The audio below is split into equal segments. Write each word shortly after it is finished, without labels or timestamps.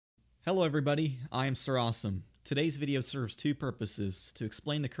Hello everybody, I am SirAwesome. Today's video serves two purposes: to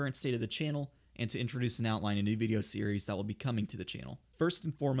explain the current state of the channel and to introduce and outline a new video series that will be coming to the channel. First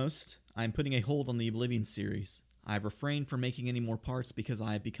and foremost, I am putting a hold on the Oblivion series. I have refrained from making any more parts because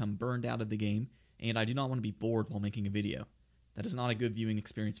I have become burned out of the game and I do not want to be bored while making a video. That is not a good viewing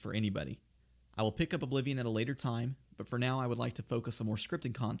experience for anybody. I will pick up Oblivion at a later time, but for now I would like to focus on more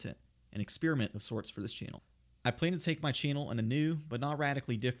scripted content, an experiment of sorts for this channel. I plan to take my channel in a new, but not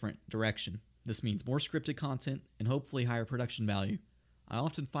radically different, direction. This means more scripted content and hopefully higher production value. I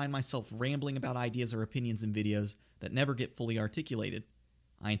often find myself rambling about ideas or opinions in videos that never get fully articulated.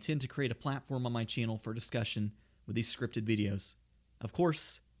 I intend to create a platform on my channel for discussion with these scripted videos. Of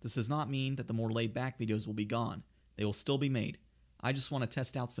course, this does not mean that the more laid-back videos will be gone. They will still be made. I just want to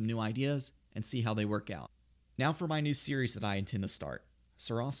test out some new ideas and see how they work out. Now for my new series that I intend to start,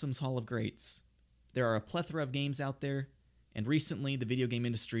 SirAwesome's Hall of Greats. There are a plethora of games out there, and recently the video game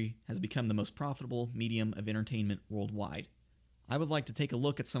industry has become the most profitable medium of entertainment worldwide. I would like to take a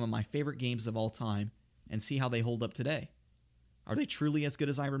look at some of my favorite games of all time and see how they hold up today. Are they truly as good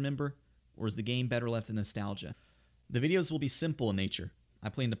as I remember, or is the game better left in nostalgia? The videos will be simple in nature. I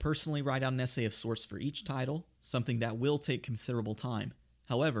plan to personally write out an essay of sorts for each title, something that will take considerable time.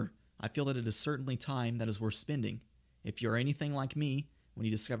 However, I feel that it is certainly time that is worth spending. If you're anything like me, when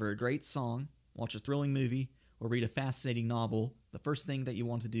you discover a great song, watch a thrilling movie, or read a fascinating novel, the first thing that you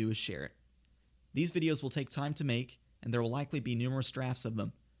want to do is share it. These videos will take time to make, and there will likely be numerous drafts of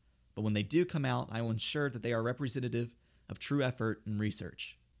them. But when they do come out, I will ensure that they are representative of true effort and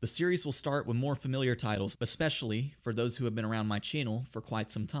research. The series will start with more familiar titles, especially for those who have been around my channel for quite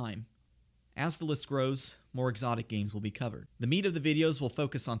some time. As the list grows, more exotic games will be covered. The meat of the videos will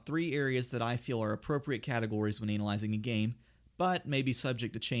focus on three areas that I feel are appropriate categories when analyzing a game, but may be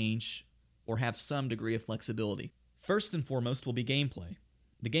subject to change or have some degree of flexibility. First and foremost will be gameplay.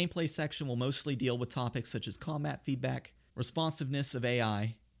 The gameplay section will mostly deal with topics such as combat feedback, responsiveness of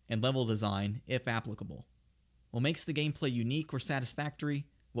AI, and level design, if applicable. What makes the gameplay unique or satisfactory,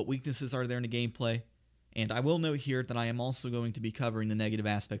 what weaknesses are there in the gameplay, and I will note here that I am also going to be covering the negative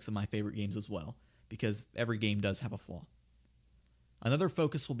aspects of my favorite games as well, because every game does have a flaw. Another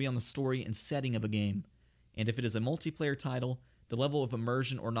focus will be on the story and setting of a game, and if it is a multiplayer title, the level of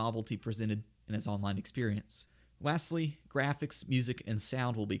immersion or novelty presented in its online experience. Lastly, graphics, music, and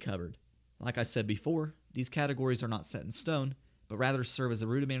sound will be covered. Like I said before, these categories are not set in stone, but rather serve as a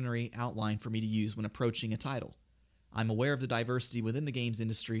rudimentary outline for me to use when approaching a title. I'm aware of the diversity within the games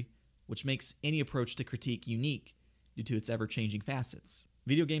industry, which makes any approach to critique unique due to its ever-changing facets.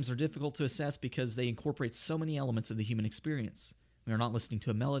 Video games are difficult to assess because they incorporate so many elements of the human experience. We are not listening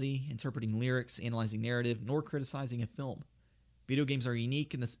to a melody, interpreting lyrics, analyzing narrative, nor criticizing a film. Video games are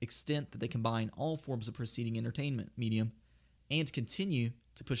unique in the extent that they combine all forms of preceding entertainment medium and continue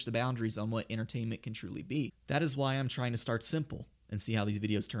to push the boundaries on what entertainment can truly be. That is why I'm trying to start simple and see how these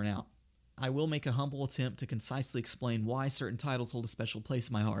videos turn out. I will make a humble attempt to concisely explain why certain titles hold a special place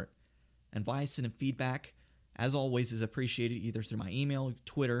in my heart. Advice and feedback, as always, is appreciated either through my email,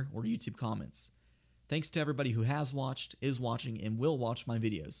 Twitter, or YouTube comments. Thanks to everybody who has watched, is watching, and will watch my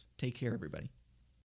videos. Take care, everybody.